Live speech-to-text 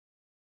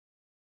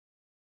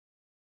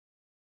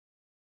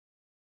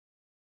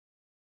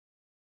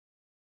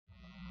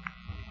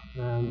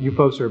You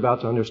folks are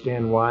about to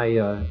understand why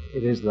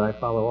it is that I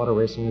follow auto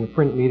racing in the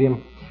print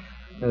medium.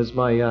 As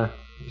my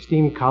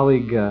esteemed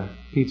colleague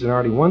Pete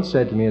Zanardi once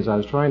said to me as I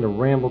was trying to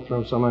ramble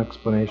through some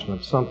explanation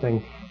of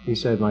something, he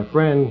said, "My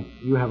friend,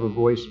 you have a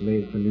voice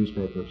made for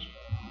newspapers."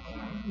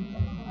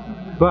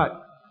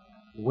 But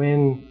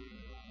when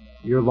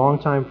your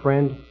longtime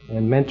friend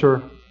and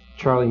mentor,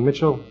 Charlie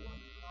Mitchell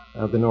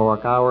of the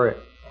Norwalk Hour,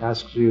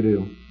 asks you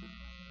to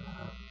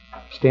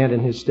stand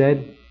in his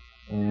stead,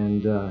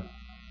 and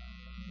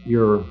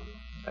you're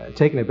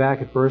taken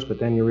aback at first, but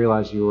then you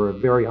realize you were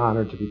very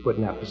honored to be put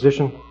in that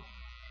position,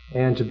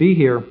 and to be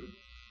here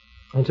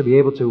and to be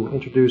able to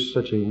introduce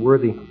such a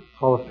worthy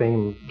Hall of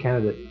Fame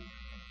candidate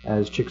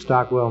as Chick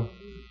Stockwell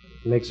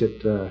makes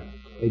it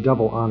a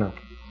double honor.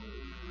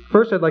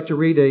 First, I'd like to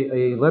read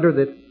a letter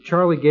that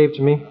Charlie gave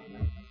to me,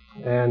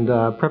 and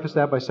preface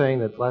that by saying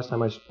that last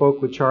time I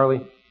spoke with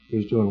Charlie, he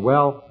was doing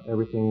well.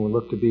 Everything would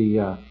look to be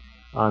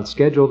on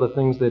schedule. The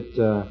things that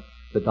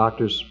the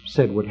doctors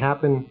said would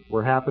happen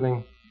were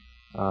happening.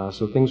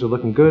 So things are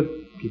looking good.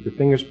 Keep your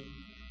fingers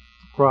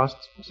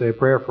crossed. Say a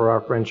prayer for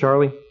our friend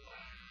Charlie.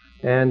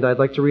 And I'd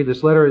like to read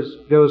this letter.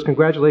 It goes,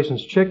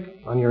 "Congratulations, Chick,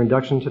 on your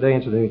induction today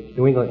into the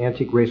New England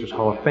Antique Racers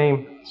Hall of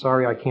Fame.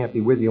 Sorry I can't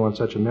be with you on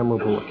such a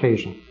memorable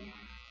occasion.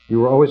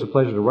 You were always a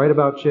pleasure to write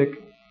about,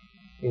 Chick.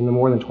 In the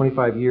more than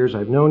 25 years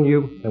I've known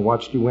you and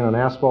watched you win on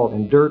asphalt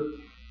and dirt,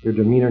 your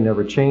demeanor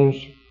never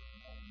changed.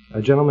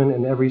 A gentleman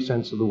in every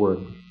sense of the word.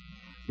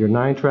 Your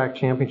 9-track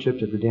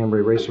championships at the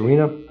Danbury Race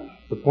Arena,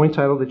 the point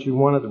title that you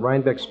won at the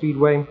Rhinebeck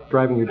Speedway,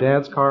 driving your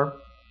dad's car,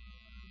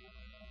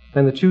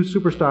 and the 2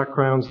 Superstock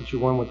crowns that you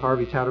won with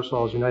Harvey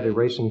Tattersall's United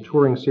Racing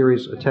Touring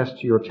Series attest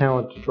to your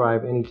talent to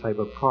drive any type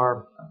of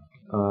car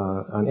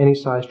on any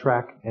size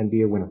track and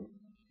be a winner.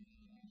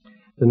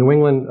 The New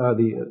England,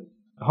 the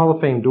Hall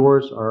of Fame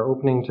doors are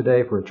opening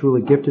today for a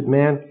truly gifted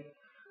man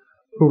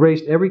who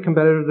raced every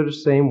competitor the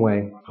same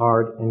way,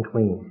 hard and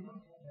clean."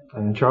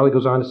 And Charlie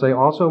goes on to say,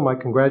 "Also, my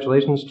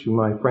congratulations to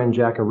my friend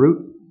Jack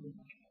Arute,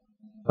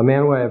 a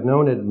man who I have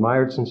known and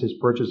admired since his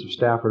purchase of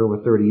Stafford over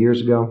 30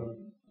 years ago.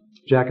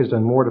 Jack has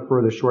done more to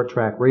further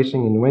short-track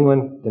racing in New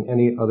England than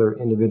any other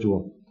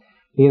individual.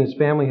 He and his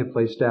family have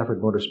placed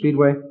Stafford Motor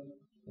Speedway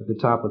at the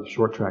top of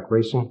short-track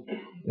racing.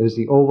 It is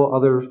the oval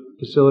other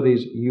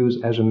facilities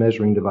use as a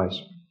measuring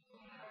device.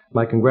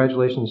 My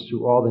congratulations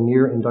to all the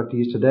near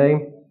inductees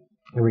today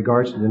in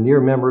regards to the near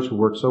members who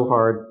worked so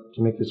hard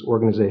to make this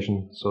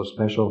organization so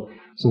special.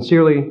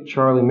 Sincerely,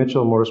 Charlie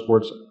Mitchell,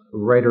 Motorsports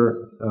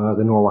writer,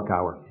 the Norwalk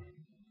Hour."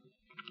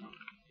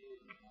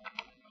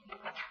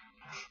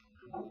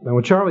 Now,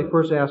 when Charlie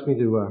first asked me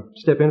to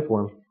step in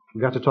for him,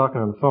 we got to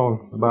talking on the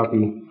phone about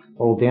the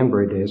old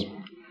Danbury days.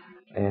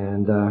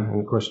 And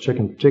of course, Chick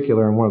in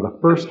particular, and one of the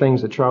first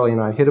things that Charlie and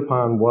I hit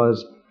upon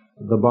was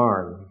the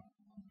barn.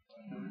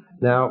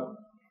 Now,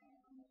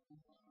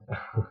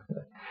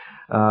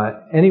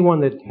 anyone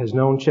that has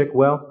known Chick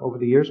well over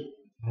the years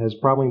has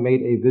probably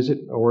made a visit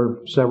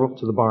or several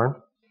to the barn.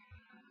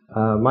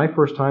 My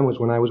first time was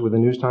when I was with the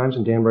News Times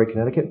in Danbury,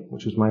 Connecticut,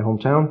 which was my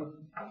hometown.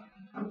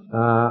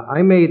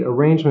 I made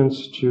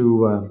arrangements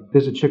to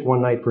visit Chick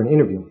one night for an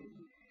interview,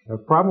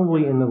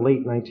 probably in the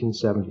late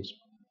 1970s.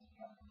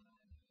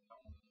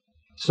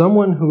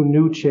 Someone who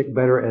knew Chick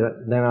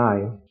better than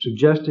I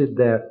suggested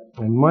that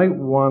I might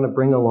want to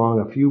bring along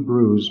a few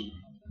brews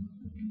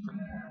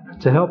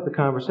to help the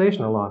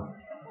conversation along.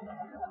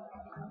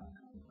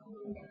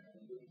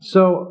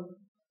 So,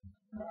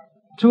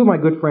 2 of my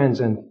good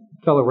friends and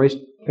fellow race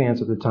fans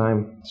at the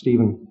time, Steve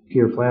and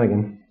Peter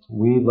Flanagan,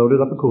 we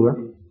loaded up a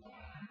cooler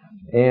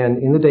and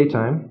in the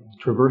daytime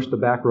traversed the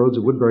back roads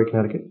of Woodbury,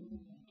 Connecticut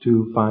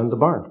to find the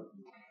barn.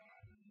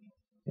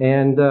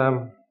 And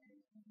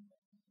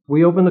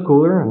we opened the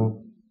cooler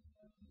and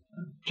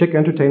Chick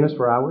entertained us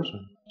for hours,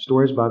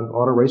 stories about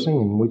auto racing,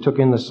 and we took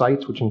in the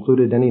sights, which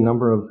included any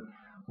number of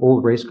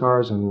old race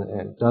cars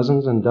and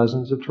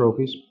dozens of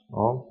trophies,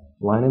 all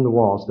lining the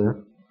walls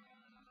there.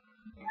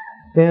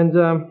 And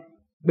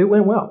it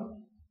went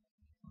well.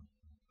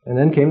 And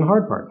then came the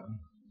hard part.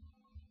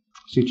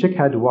 See, Chick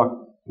had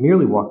to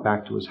merely walk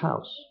back to his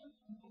house.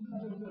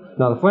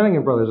 Now, the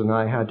Flanagan brothers and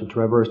I had to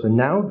traverse the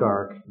now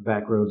dark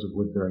back roads of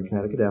Woodbury,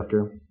 Connecticut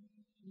after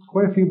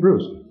quite a few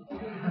brews.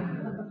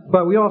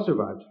 But we all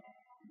survived.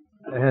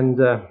 And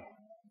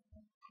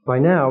by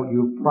now,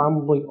 you've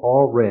probably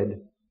all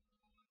read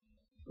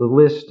the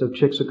list of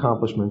Chick's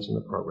accomplishments in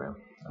the program.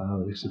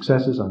 The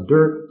successes on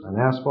dirt, on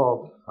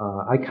asphalt.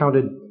 I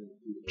counted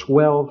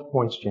 12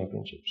 points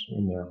championships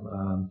in there.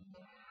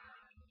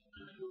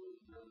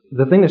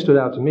 The thing that stood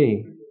out to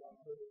me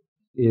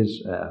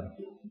is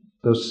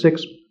those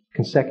 6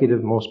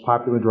 consecutive most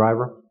popular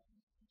driver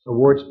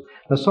awards.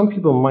 Now, some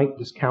people might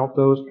discount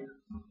those,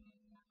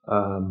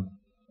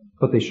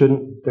 but they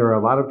shouldn't. There are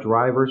a lot of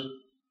drivers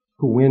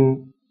who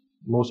win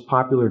most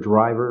popular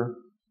driver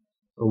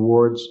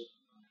awards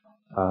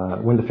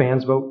when the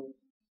fans vote.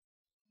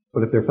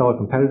 But if their fellow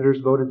competitors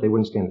voted, they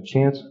wouldn't stand a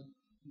chance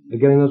of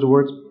getting those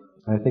awards.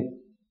 I think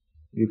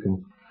you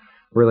can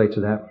relate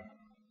to that.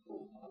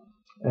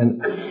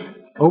 And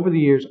over the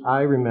years,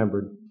 I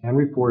remembered and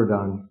reported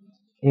on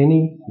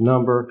any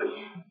number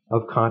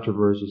of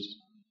controversies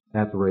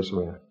at the race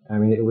arena. I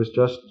mean, it was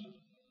just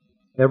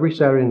every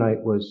Saturday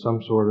night was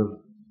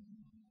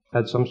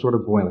had some sort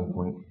of boiling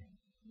point.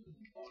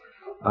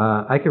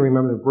 I can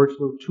remember the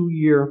virtual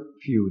 2-year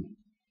feud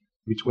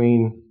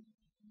between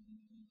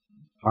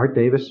Art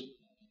Davis,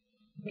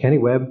 Kenny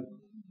Webb,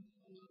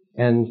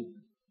 and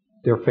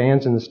their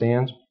fans in the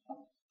stands.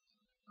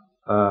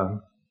 I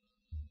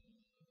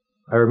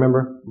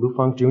remember Lou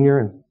Funk Jr.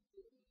 and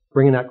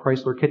bringing that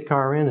Chrysler kit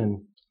car in,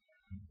 and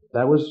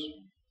that was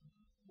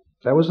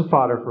a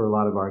fodder for a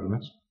lot of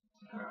arguments.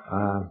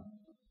 And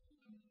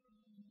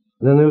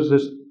then there was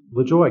this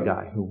LaJoy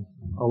guy who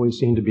always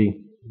seemed to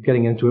be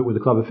getting into it with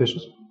the club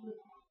officials.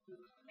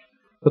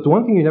 But the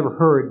one thing you never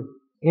heard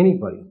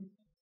anybody,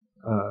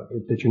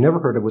 that you never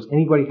heard of, was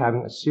anybody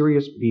having a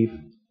serious beef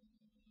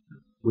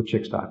with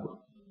Chick Stockwell.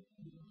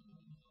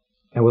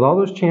 And with all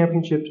those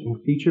championships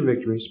and feature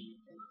victories,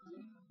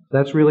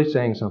 that's really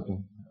saying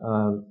something.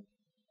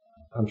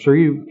 I'm sure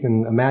you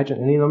can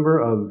imagine any number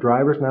of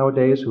drivers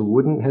nowadays who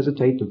wouldn't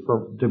hesitate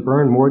to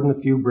burn more than a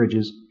few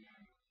bridges,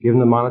 given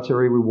the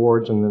monetary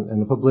rewards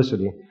and the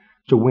publicity,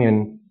 to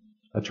win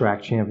a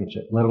track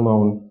championship, let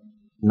alone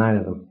 9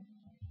 of them.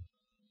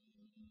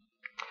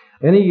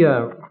 Any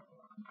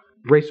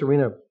race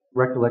arena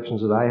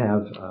recollections that I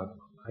have,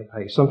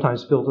 I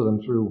sometimes filter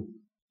them through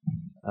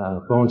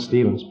Bones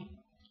Stevens.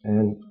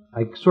 And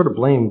I sort of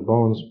blame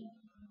Bones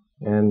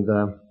and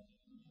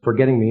for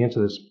getting me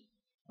into this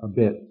a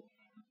bit.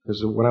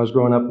 Because when I was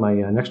growing up, my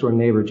next-door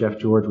neighbor, Jeff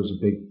George, was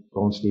a big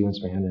Bones Stevens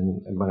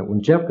fan. And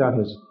when Jeff got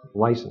his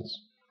license,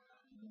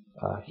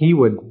 he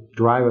would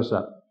drive us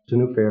up to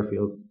New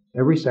Fairfield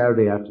every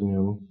Saturday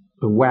afternoon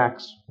to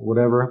wax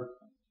whatever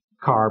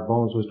car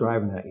Bones was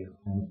driving that year.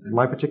 And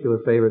my particular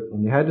favorite,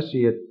 and you had to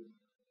see it,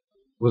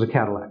 was a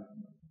Cadillac.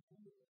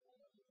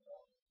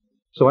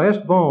 So I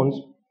asked Bones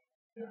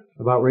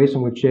about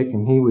racing with Chick,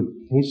 and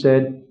he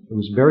said it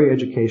was very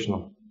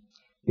educational.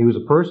 He was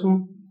a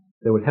person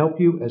that would help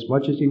you as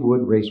much as he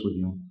would race with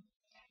you.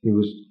 He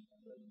was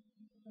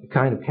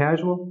kind of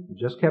casual,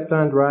 just kept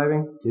on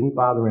driving, didn't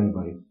bother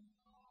anybody.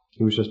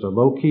 He was just a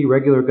low-key,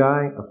 regular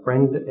guy, a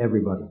friend to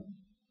everybody.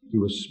 He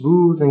was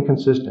smooth and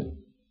consistent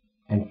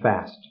and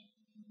fast.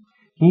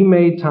 He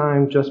made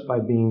time just by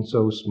being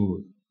so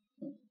smooth.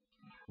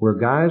 Where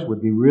guys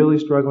would be really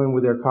struggling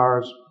with their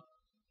cars,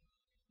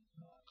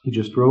 he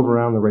just drove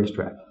around the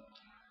racetrack.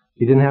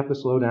 He didn't have to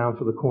slow down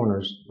for the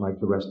corners like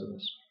the rest of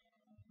us.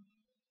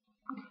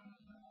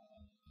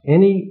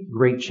 Any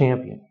great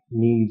champion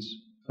needs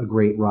a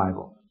great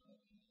rival.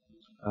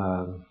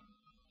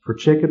 For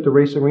Chick at the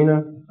race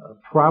arena,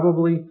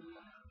 probably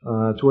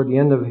toward the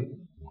end of it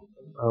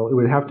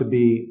would have to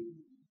be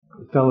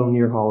fellow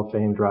near Hall of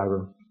Fame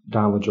driver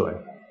Don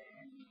LaJoy.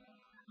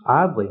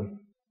 Oddly,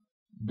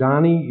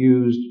 Donnie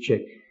used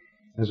Chick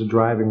as a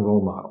driving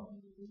role model.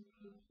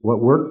 What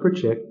worked for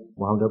Chick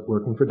wound up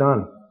working for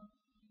Donnie.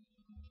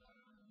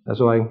 And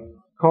so I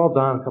called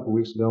Don a couple of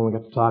weeks ago and we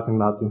got to talking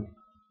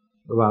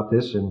about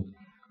this, and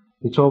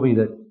he told me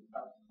that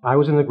I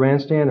was in the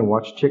grandstand and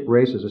watched Chick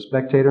race as a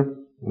spectator,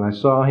 and I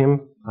saw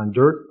him on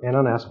dirt and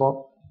on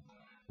asphalt.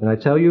 And I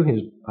tell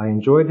you, I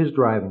enjoyed his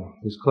driving,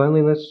 his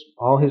cleanliness,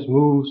 all his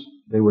moves,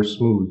 they were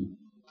smooth.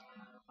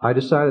 I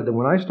decided that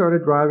when I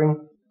started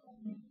driving,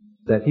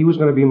 that he was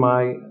going to be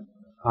my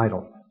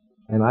idol,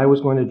 and I was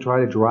going to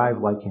try to drive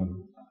like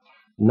him,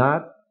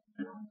 not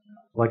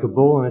like a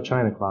bull in a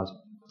china closet.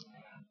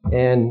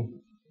 And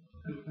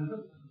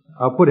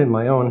I'll put in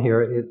my own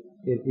here. It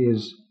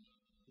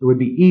would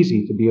be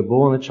easy to be a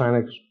bull in a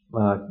china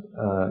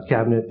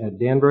cabinet at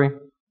Danbury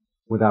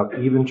without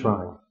even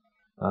trying.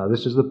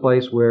 This is the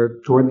place where,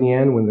 toward the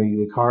end, when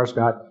the cars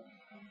got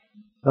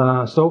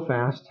so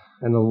fast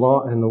and the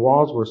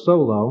walls were so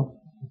low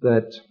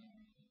that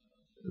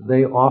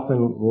they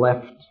often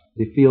left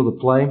the field of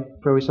play,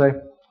 shall we say,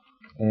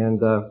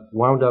 and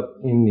wound up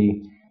in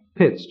the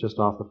pits just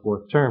off the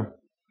 4th turn.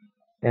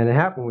 And it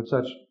happened with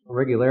such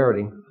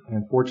regularity,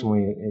 and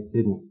fortunately it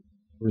didn't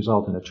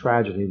result in a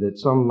tragedy, that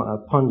some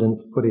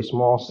pundit put a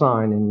small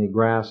sign in the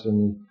grass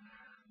in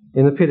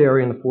the pit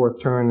area in the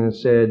 4th turn, and it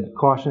said,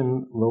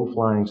 "Caution,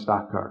 low-flying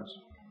stock cars."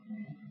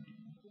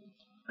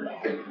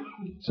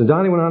 So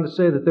Donnie went on to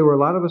say that there were a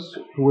lot of us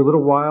who were a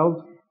little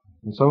wild,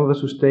 and some of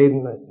us who stayed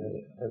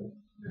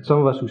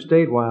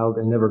wild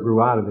and never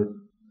grew out of it.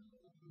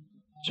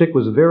 Chick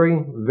was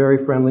very,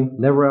 very friendly,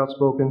 never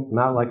outspoken,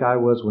 not like I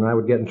was when I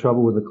would get in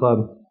trouble with the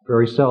club.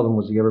 Very seldom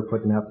was he ever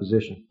put in that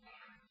position.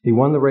 He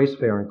won the race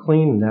fair and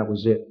clean, and that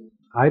was it.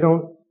 I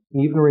don't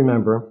even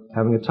remember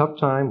having a tough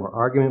time or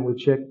argument with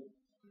Chick,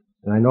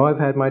 and I know I've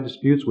had my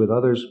disputes with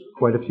others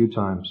quite a few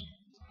times.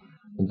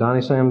 And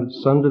Donnie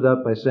summed it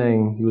up by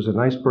saying he was a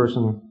nice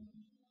person,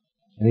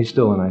 and he's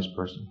still a nice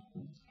person.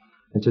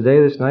 And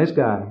today, this nice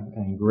guy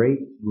and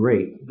great,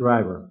 great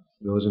driver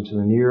goes into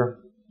the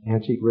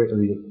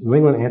New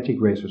England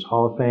Antique Racers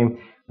Hall of Fame.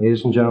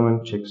 Ladies and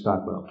gentlemen, Chick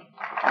Stockwell.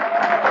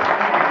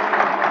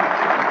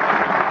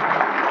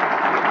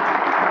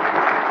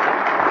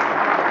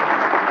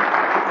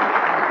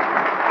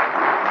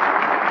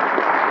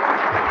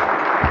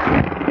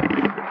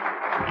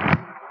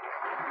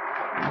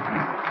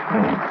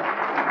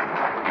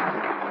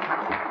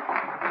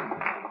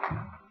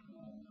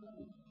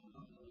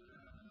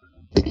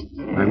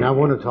 not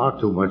want to talk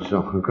too much,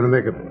 so I'm going to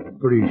make it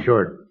pretty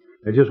short.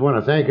 I just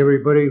want to thank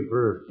everybody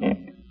for here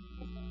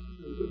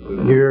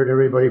and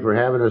everybody for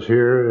having us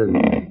here, and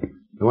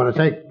I want to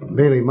thank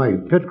mainly my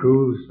pit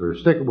crews for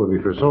sticking with me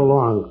for so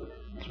long,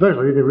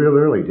 especially in the real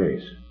early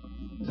days.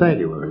 Thank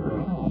you,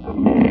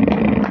 everybody.